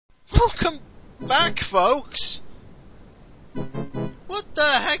Welcome back, folks! What the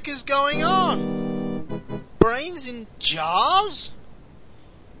heck is going on? Brains in jars?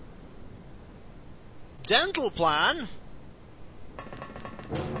 Dental plan?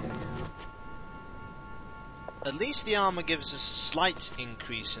 At least the armor gives us a slight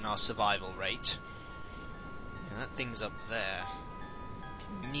increase in our survival rate. Yeah, that thing's up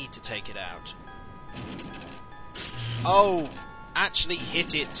there. Need to take it out. Oh! Actually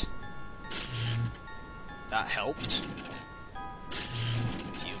hit it! That helped.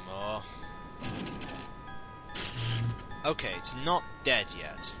 A few more. Okay, it's not dead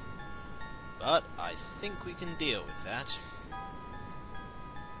yet. But I think we can deal with that.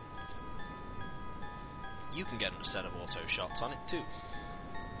 You can get a set of auto shots on it too.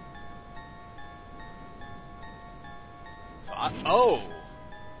 Oh!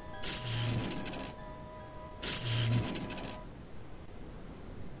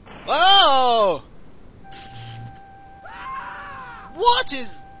 Oh! What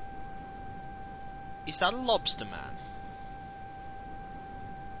is... Is that a lobster man?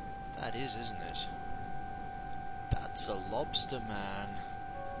 That is, isn't it? That's a lobster man.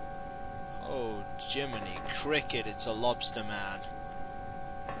 Oh, Jiminy Cricket, it's a lobster man.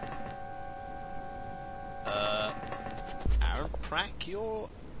 Aaron Prack, you're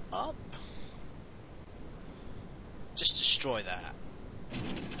up? Just destroy that.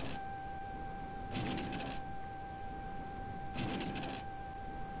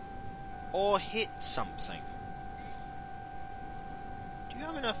 Or hit something. Do you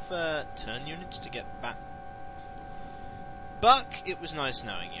have enough turn units to get back? Buck, it was nice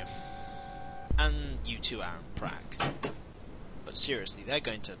knowing you. And you too, Aaron Prack. But seriously, they're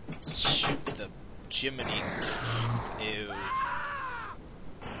going to shoot the Jiminy... Ew.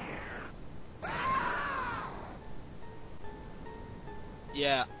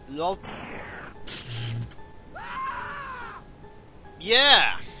 Yeah,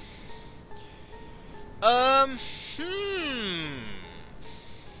 Yeah!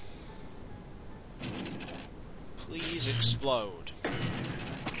 Please explode.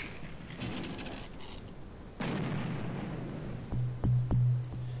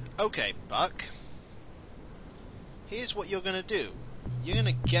 Okay, Buck. Here's what you're gonna do. You're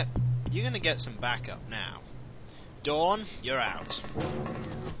gonna get some backup now. Dawn, you're out.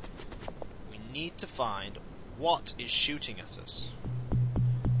 We need to find what is shooting at us.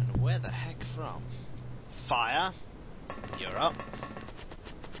 And where the heck from? Fire, you're up.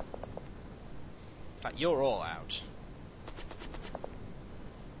 In fact, you're all out.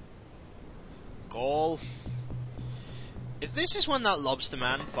 Gall. If this is when that lobster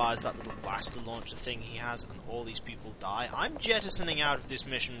man fires that little blaster launcher thing he has and all these people die, I'm jettisoning out of this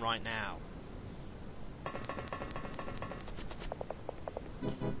mission right now.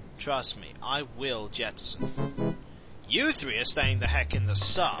 Trust me, I will jettison. You three are staying the heck in the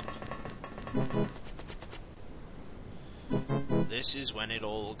sub. This is when it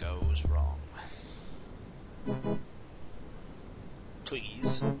all goes wrong.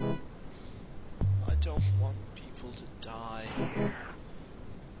 Please. I don't want people to die.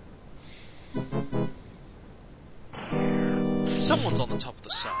 Someone's on the top of the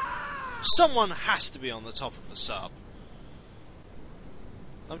sub. Someone has to be on the top of the sub.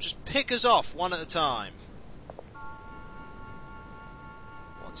 Now just pick us off one at a time.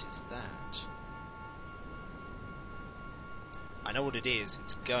 What is that? I know what it is.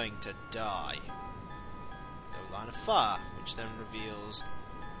 It's going to die. No line of fire, which then reveals...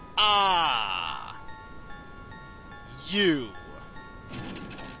 Ah! You!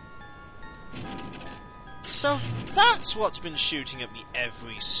 So that's what's been shooting at me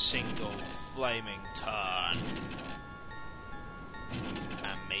every single flaming turn.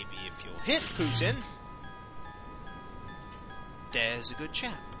 And maybe if you'll hit Putin, there's a good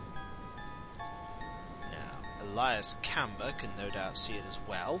chap. Now, Elias Camber can no doubt see it as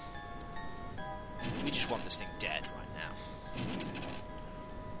well. We just want this thing dead right now.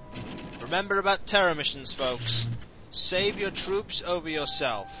 Remember about terror missions, folks. Save your troops over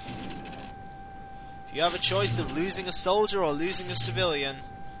yourself. If you have a choice of losing a soldier or losing a civilian,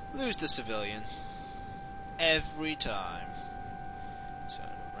 lose the civilian. Every time.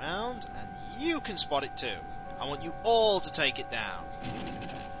 Turn around, and you can spot it too. I want you all to take it down.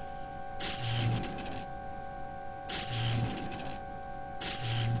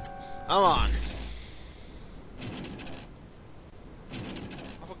 Come on.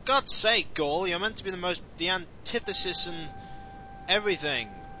 Oh, for God's sake, Gall, you're meant to be the antithesis and everything.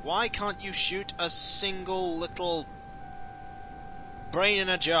 Why can't you shoot a single little brain in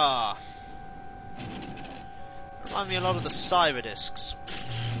a jar? Remind me a lot of the cyber discs.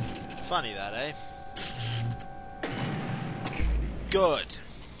 Funny that, eh? Good.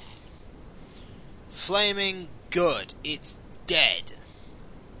 Flaming good. It's dead.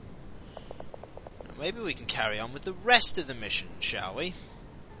 Maybe we can carry on with the rest of the mission, shall we?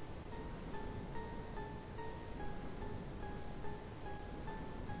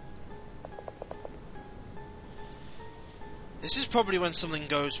 This is probably when something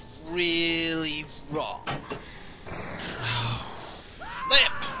goes really wrong.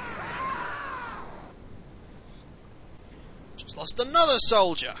 Flip! Just lost another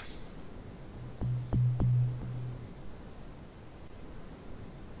soldier.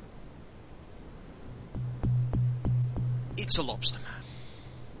 It's a lobster man.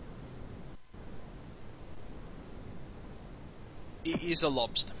 It is a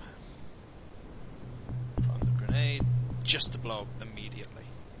lobster man. Prime the grenade, just to blow up immediately.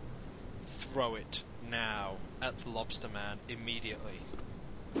 Throw it now at the lobster man immediately.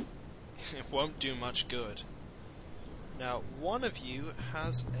 It won't do much good. Now, one of you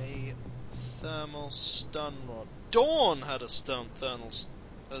has a thermal stun rod. Dawn had a stun rod.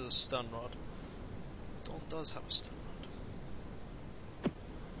 Dawn does have a stun rod.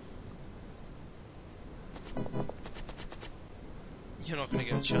 You're not going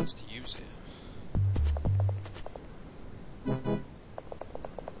to get a chance to use it.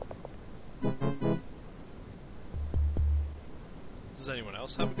 Does anyone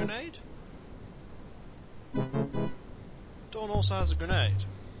else have a grenade? Dawn also has a grenade.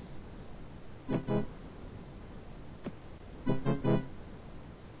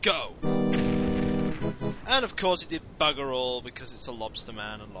 Go! And of course it did bugger all because it's a lobster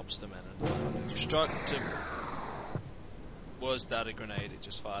man and lobster men and destructive. Was that a grenade it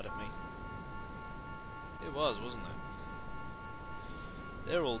just fired at me? It was, wasn't it?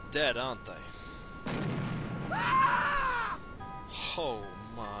 They're all dead, aren't they? Oh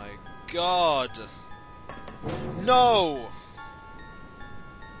my god! No!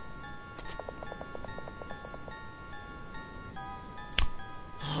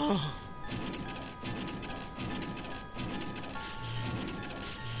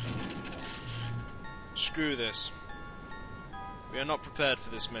 Screw this. We are not prepared for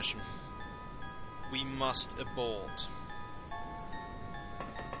this mission. We must abort.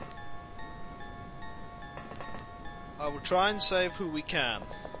 I will try and save who we can.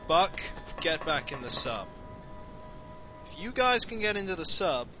 Buck, get back in the sub. If you guys can get into the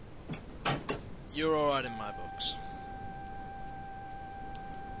sub, you're alright in my books.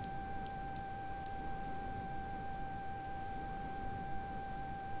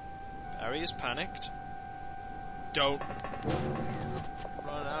 Barry is panicked. Don't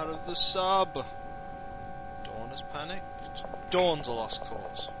run out of the sub. Dawn is panicked. Dawn's a lost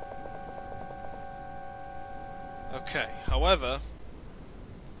cause. Okay, however,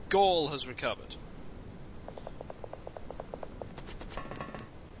 Gaul has recovered.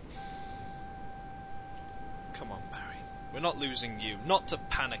 Come on, Barry. We're not losing you. Not to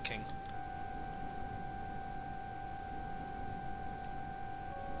panicking.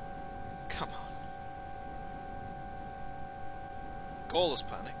 Come on. Gaul has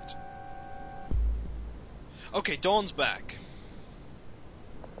panicked. Okay, Dawn's back.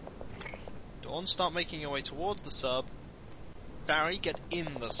 Dawn, start making your way towards the sub. Barry, get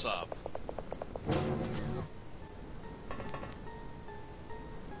in the sub.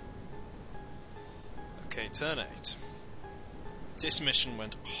 Okay, turn 8. This mission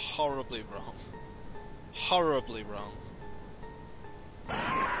went horribly wrong. Horribly wrong.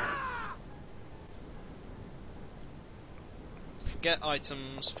 Forget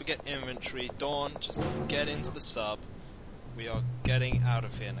items, forget inventory. Dawn, just get into the sub. We are getting out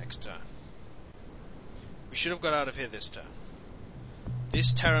of here next turn. We should have got out of here this turn.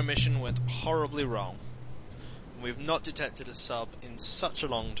 This terror mission went horribly wrong. We've not detected a sub in such a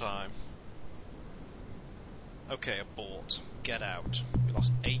long time. Okay, abort. Get out. We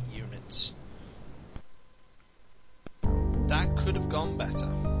lost 8 units. That could have gone better.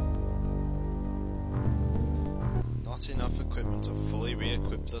 Not enough equipment to fully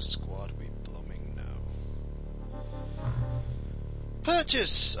re-equip the squad, we blooming know.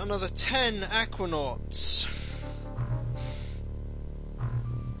 Purchase another 10 Aquanauts.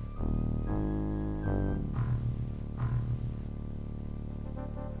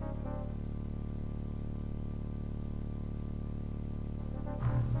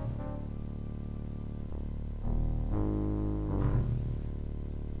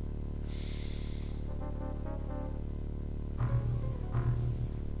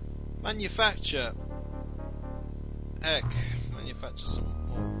 Manufacture. Heck, manufacture some.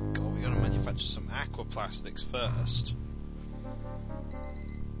 Oh god, we gotta manufacture some aquaplastics first.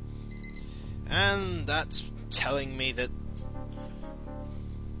 And that's telling me that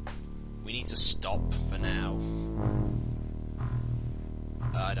we need to stop for now.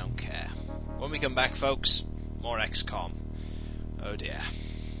 I don't care. When we come back, folks, more XCOM. Oh dear.